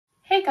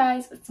Hey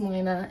guys, it's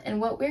Malayna, and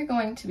what we're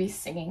going to be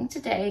singing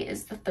today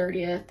is The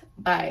 30th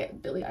by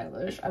Billie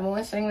Eilish. I've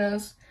only sang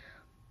this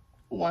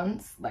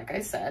once, like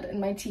I said, in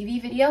my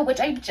TV video, which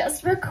I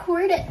just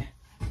recorded.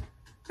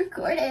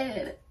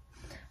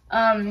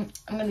 I'm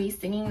gonna be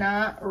singing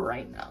that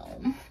right now.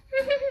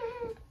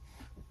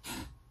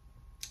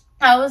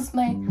 How's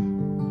my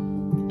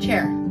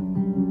chair?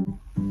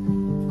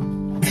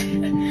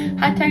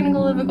 Had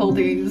technical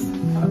difficulties.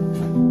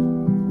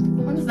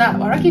 What is that?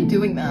 Why do I keep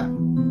doing that?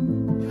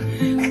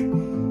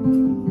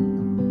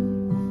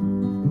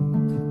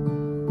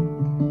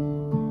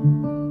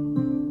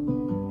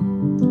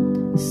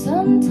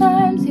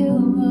 Sometimes you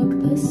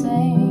look the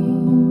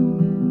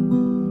same,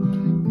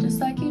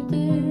 just like you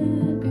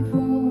did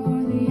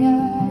before the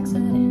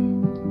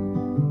accident.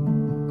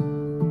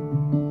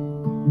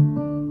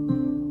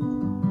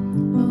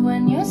 But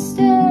when you're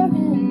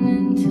staring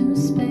into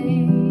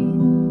space,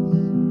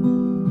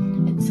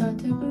 it's hard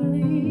to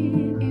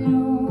believe you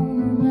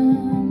don't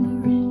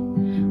remember it.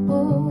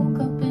 Woke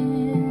up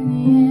in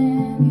the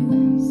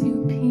ambulance,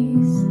 you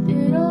pieced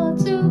it all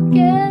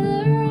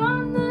together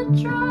on the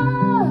drive.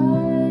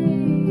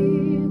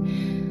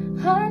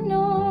 I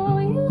know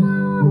you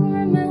don't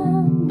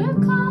remember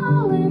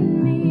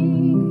calling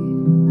me,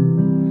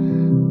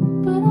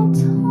 but I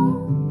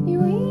told you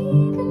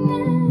even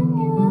then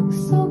you look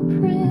so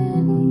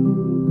pretty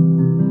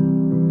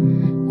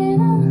in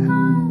a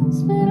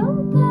hospital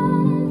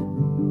bed.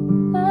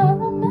 I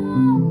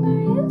remember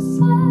you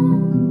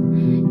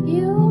said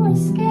you were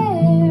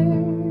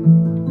scared,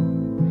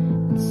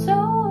 and so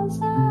was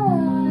I.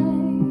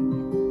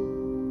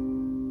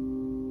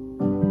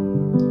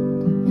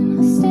 And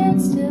I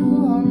stand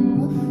still on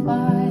the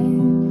 5.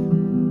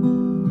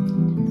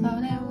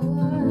 Thought it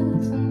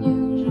was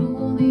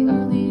unusual, the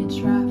early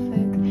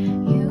traffic.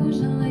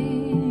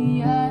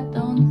 Usually I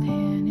don't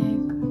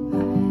panic. I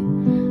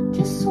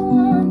just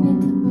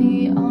wanted to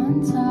be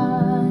on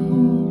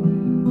time.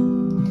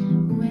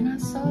 When I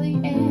saw the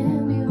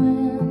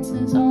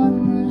ambulances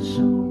on the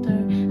shoulder,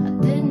 I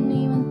didn't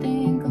even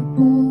think of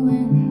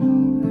pulling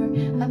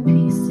over. I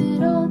pieced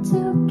it all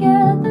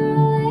together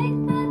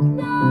late that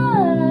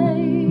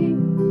night.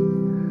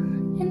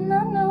 And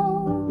I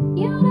know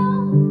you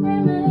don't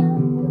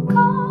remember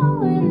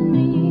calling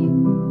me,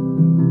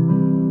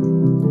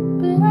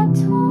 but I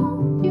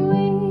told you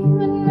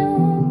even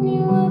then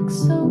you look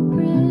so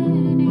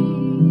pretty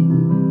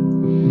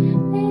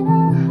in a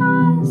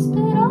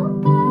hospital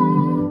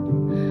bed.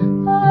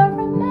 I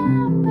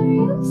remember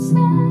you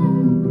said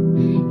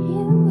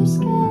you were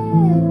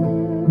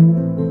scared,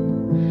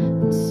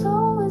 and so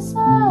was I.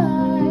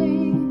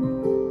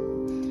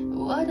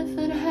 What if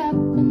it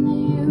happened to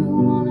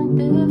you on a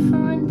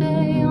different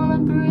day, on a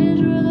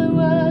bridge where there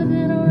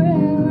wasn't a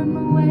rail in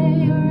the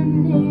way, or a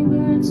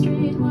neighborhood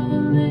street where the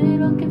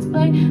little kids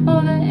play,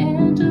 or the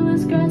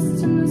Angeles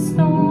grass in the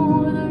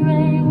snow or the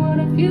rain? What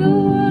if you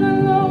were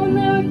alone,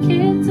 there were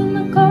kids in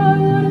the car?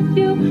 What if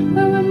you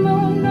were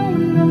remote, no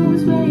one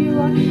knows where you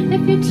are?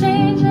 If you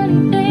change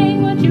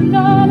anything, would you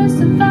not have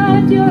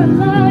survived? You're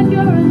alive,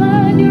 you're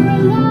alive, you're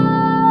alive.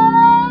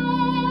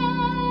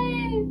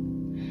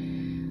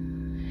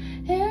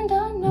 And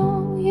I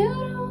know you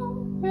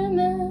don't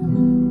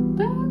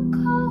remember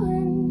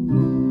calling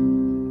me,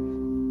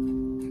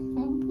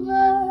 but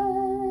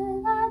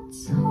I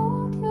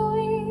told you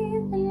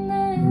even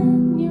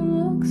then you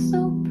look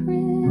so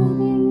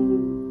pretty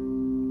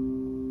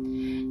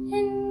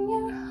in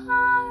your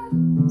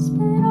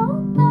hospital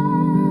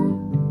bed.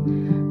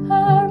 I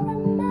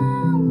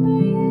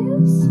remember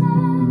you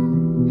said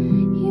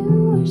you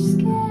were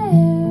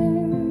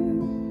scared,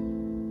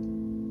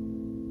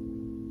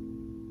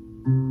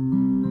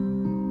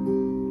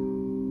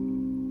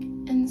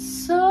 and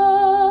so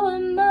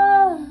am I.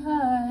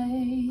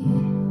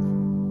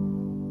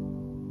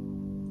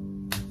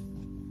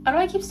 Why do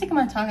I keep sticking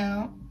my tongue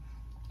out?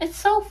 It's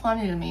so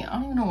funny to me. I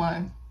don't even know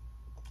why.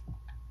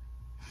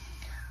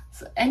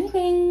 So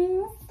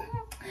anyways,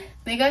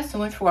 thank you guys so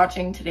much for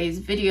watching today's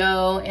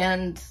video,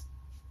 and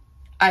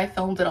I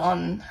filmed it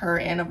on her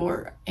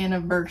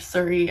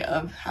anniversary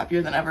of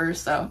Happier Than Ever,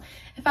 so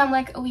if I'm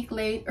like a week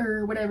late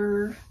or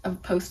whatever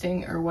of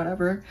posting or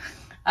whatever,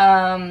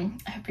 I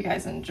hope you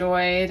guys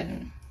enjoyed,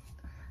 and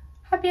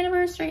happy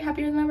anniversary,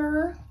 Happier Than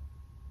Ever.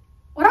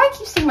 Why do I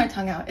keep sticking my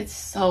tongue out? It's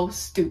so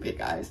stupid,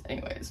 guys.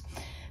 Anyways,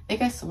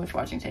 thank you guys so much for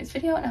watching today's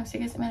video, and I'll see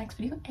you guys in my next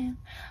video, and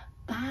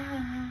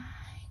bye.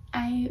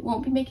 I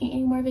won't be making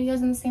any more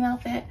videos in the same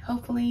outfit,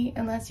 hopefully,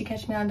 unless you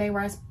catch me on a day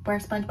where I wear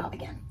SpongeBob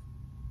again.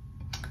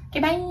 Okay,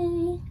 bye.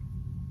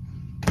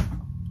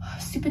 Oh,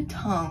 stupid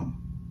tongue.